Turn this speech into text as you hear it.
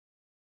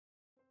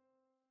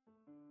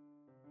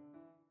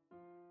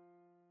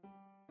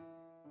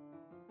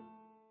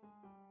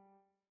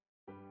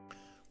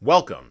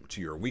Welcome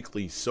to your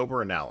weekly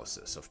sober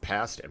analysis of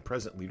past and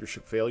present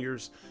leadership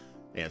failures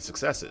and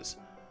successes,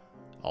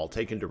 all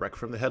taken direct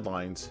from the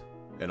headlines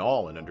and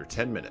all in under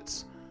 10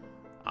 minutes.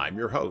 I'm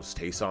your host,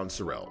 Hassan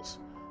Sorrells,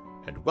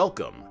 and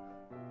welcome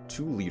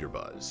to Leader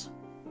Buzz.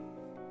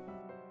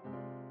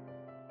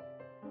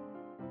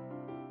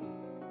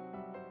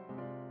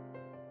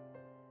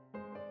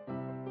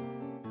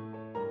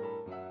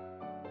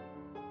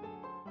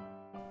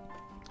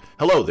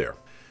 Hello there.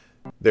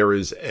 There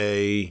is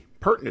a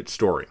pertinent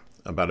story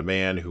about a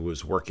man who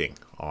was working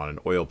on an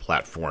oil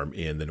platform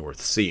in the North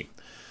Sea.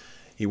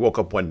 He woke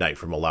up one night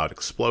from a loud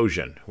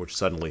explosion, which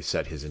suddenly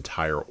set his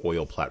entire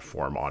oil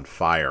platform on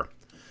fire.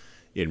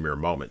 In mere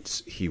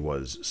moments, he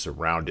was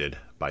surrounded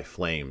by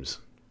flames.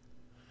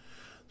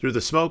 Through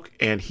the smoke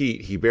and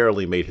heat, he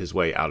barely made his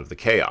way out of the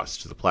chaos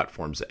to the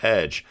platform's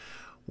edge.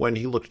 When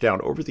he looked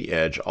down over the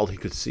edge, all he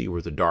could see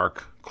were the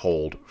dark,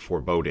 cold,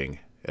 foreboding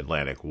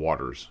Atlantic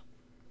waters.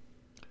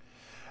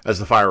 As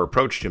the fire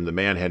approached him, the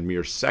man had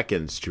mere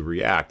seconds to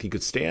react. He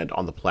could stand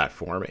on the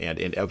platform and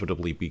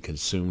inevitably be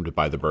consumed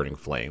by the burning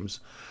flames,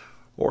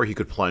 or he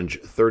could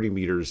plunge 30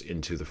 meters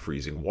into the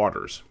freezing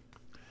waters.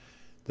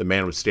 The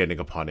man was standing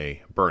upon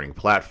a burning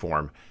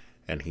platform,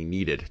 and he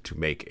needed to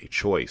make a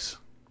choice.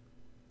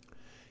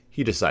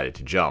 He decided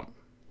to jump.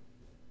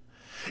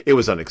 It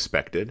was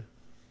unexpected.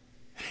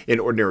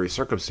 In ordinary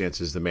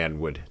circumstances, the man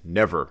would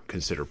never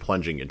consider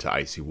plunging into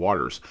icy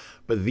waters,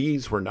 but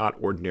these were not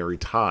ordinary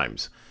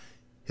times.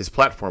 His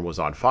platform was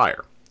on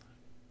fire.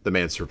 The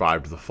man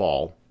survived the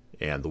fall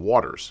and the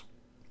waters.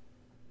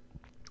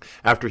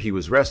 After he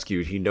was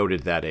rescued, he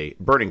noted that a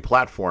burning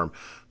platform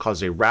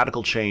caused a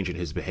radical change in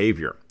his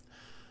behavior.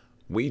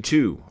 We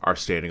too are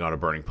standing on a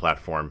burning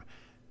platform,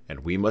 and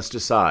we must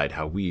decide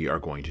how we are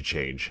going to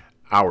change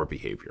our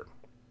behavior.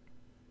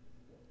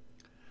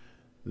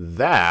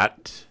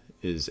 That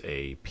is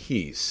a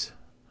piece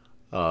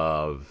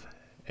of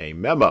a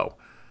memo,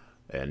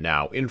 a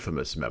now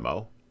infamous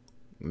memo,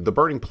 the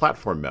Burning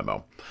Platform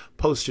memo,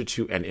 posted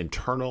to an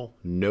internal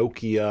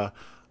Nokia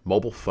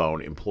mobile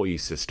phone employee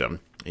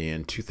system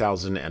in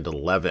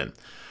 2011,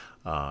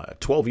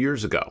 12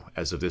 years ago,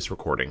 as of this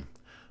recording,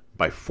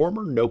 by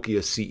former Nokia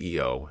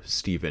CEO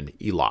Stephen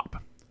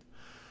Elop.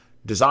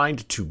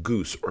 Designed to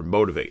goose or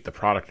motivate the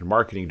product and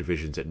marketing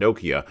divisions at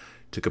Nokia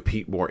to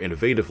compete more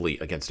innovatively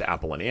against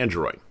Apple and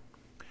Android.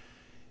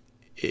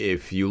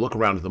 If you look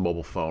around the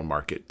mobile phone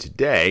market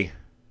today,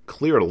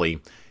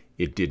 clearly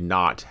it did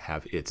not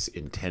have its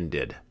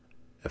intended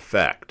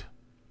effect.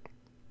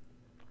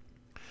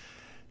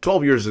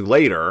 12 years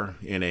later,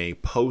 in a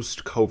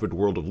post-COVID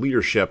world of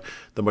leadership,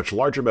 the much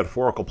larger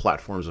metaphorical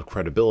platforms of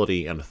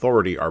credibility and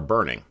authority are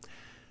burning,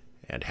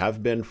 and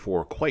have been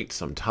for quite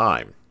some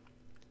time.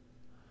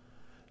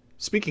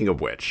 Speaking of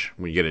which,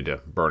 when you get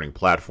into burning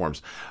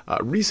platforms,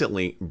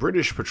 recently,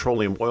 British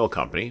Petroleum Oil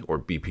Company, or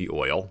BP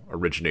Oil,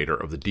 originator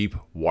of the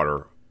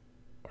Deepwater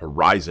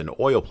Horizon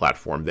oil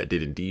platform that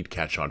did indeed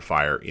catch on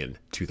fire in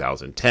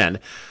 2010,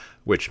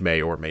 which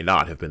may or may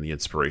not have been the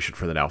inspiration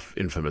for the now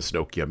infamous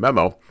Nokia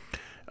memo,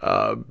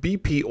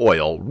 BP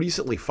Oil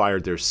recently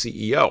fired their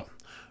CEO,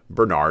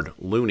 Bernard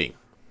Looney.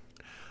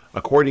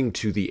 According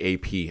to the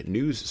AP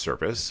News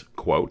Service,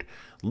 quote,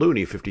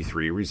 Looney,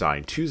 53,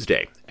 resigned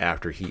Tuesday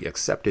after he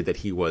accepted that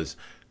he was,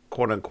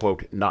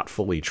 quote-unquote, not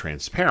fully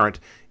transparent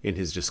in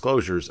his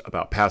disclosures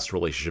about past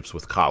relationships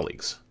with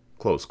colleagues,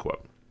 close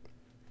quote.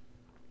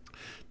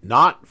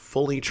 Not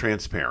fully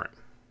transparent.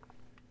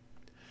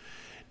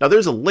 Now,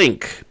 there's a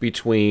link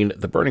between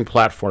the Burning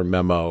Platform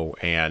memo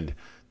and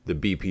the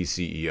BP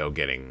CEO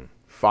getting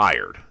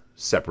fired,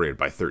 separated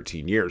by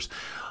 13 years.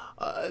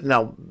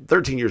 Now,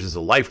 13 years is a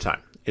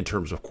lifetime in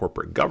terms of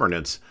corporate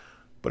governance,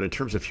 but in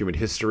terms of human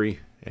history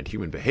and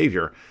human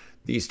behavior,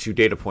 these two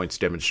data points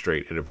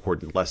demonstrate an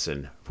important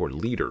lesson for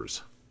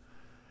leaders.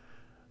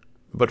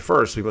 But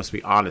first, we must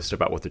be honest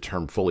about what the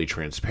term fully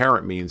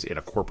transparent means in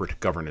a corporate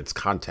governance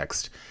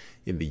context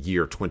in the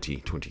year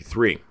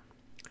 2023.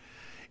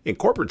 In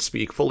corporate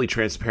speak, fully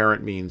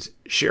transparent means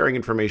sharing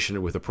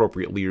information with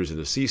appropriate leaders in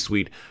the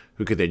C-suite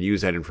who can then use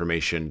that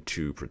information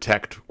to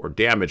protect or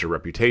damage a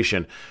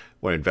reputation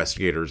when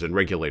investigators and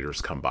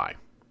regulators come by.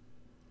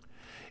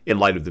 In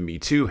light of the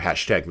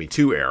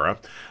 #MeToo era,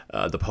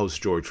 the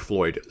post-George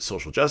Floyd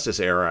social justice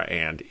era,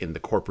 and in the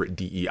corporate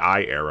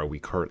DEI era we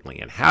currently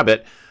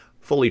inhabit,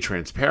 fully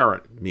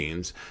transparent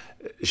means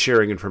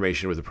sharing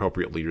information with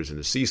appropriate leaders in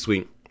the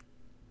C-suite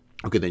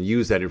who can then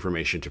use that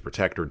information to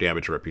protect or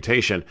damage a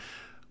reputation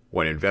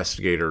when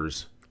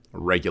investigators,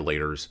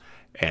 regulators,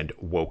 and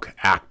woke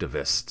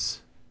activists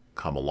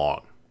come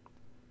along.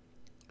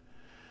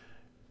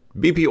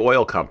 BP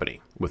Oil Company,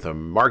 with a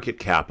market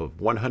cap of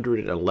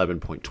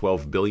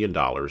 $111.12 billion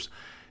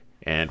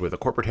and with a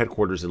corporate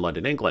headquarters in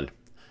London, England,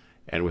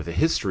 and with a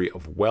history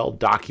of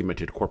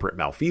well-documented corporate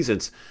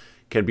malfeasance,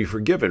 can be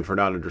forgiven for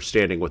not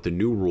understanding what the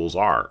new rules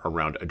are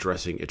around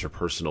addressing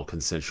interpersonal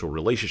consensual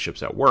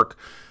relationships at work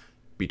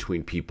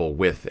between people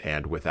with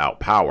and without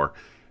power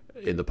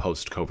in the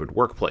post-COVID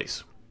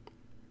workplace.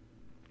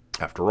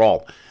 After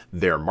all,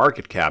 their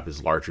market cap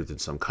is larger than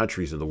some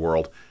countries in the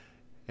world,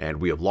 and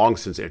we have long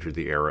since entered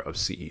the era of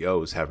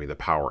CEOs having the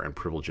power and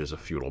privileges of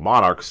feudal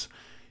monarchs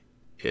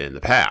in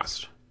the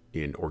past,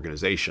 in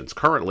organizations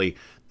currently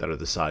that are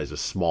the size of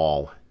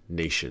small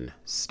nation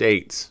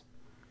states.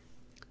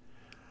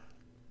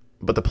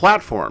 But the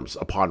platforms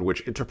upon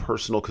which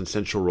interpersonal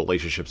consensual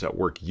relationships at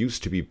work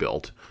used to be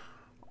built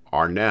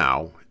are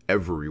now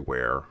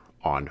everywhere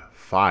on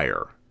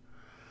fire,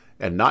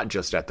 and not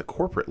just at the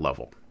corporate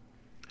level.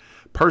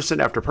 Person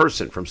after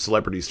person, from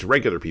celebrities to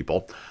regular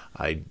people,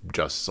 I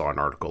just saw an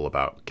article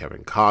about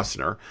Kevin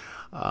Costner,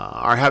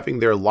 are having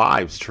their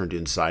lives turned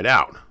inside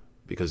out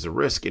because the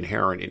risk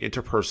inherent in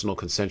interpersonal,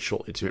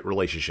 consensual, intimate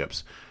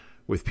relationships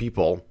with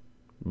people,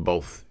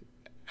 both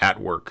at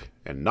work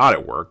and not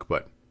at work,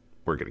 but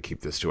we're going to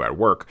keep this to at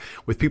work,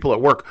 with people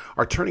at work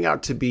are turning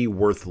out to be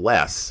worth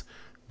less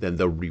than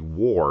the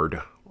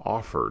reward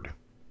offered.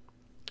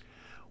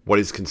 What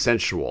is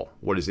consensual,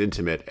 what is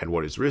intimate, and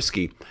what is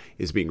risky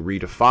is being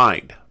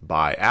redefined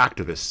by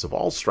activists of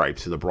all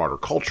stripes in the broader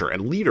culture,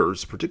 and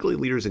leaders, particularly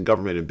leaders in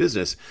government and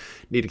business,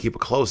 need to keep a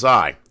close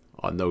eye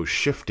on those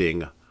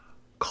shifting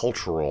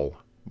cultural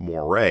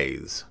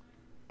mores.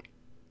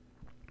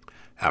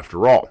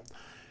 After all,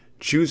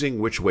 choosing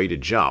which way to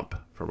jump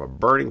from a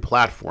burning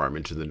platform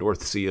into the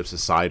North Sea of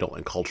societal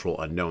and cultural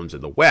unknowns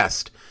in the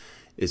West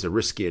is a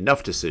risky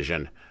enough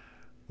decision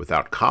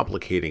without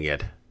complicating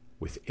it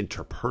with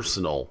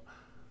interpersonal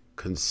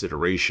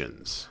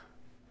considerations.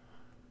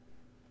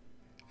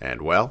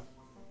 And well,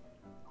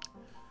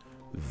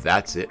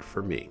 that's it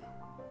for me.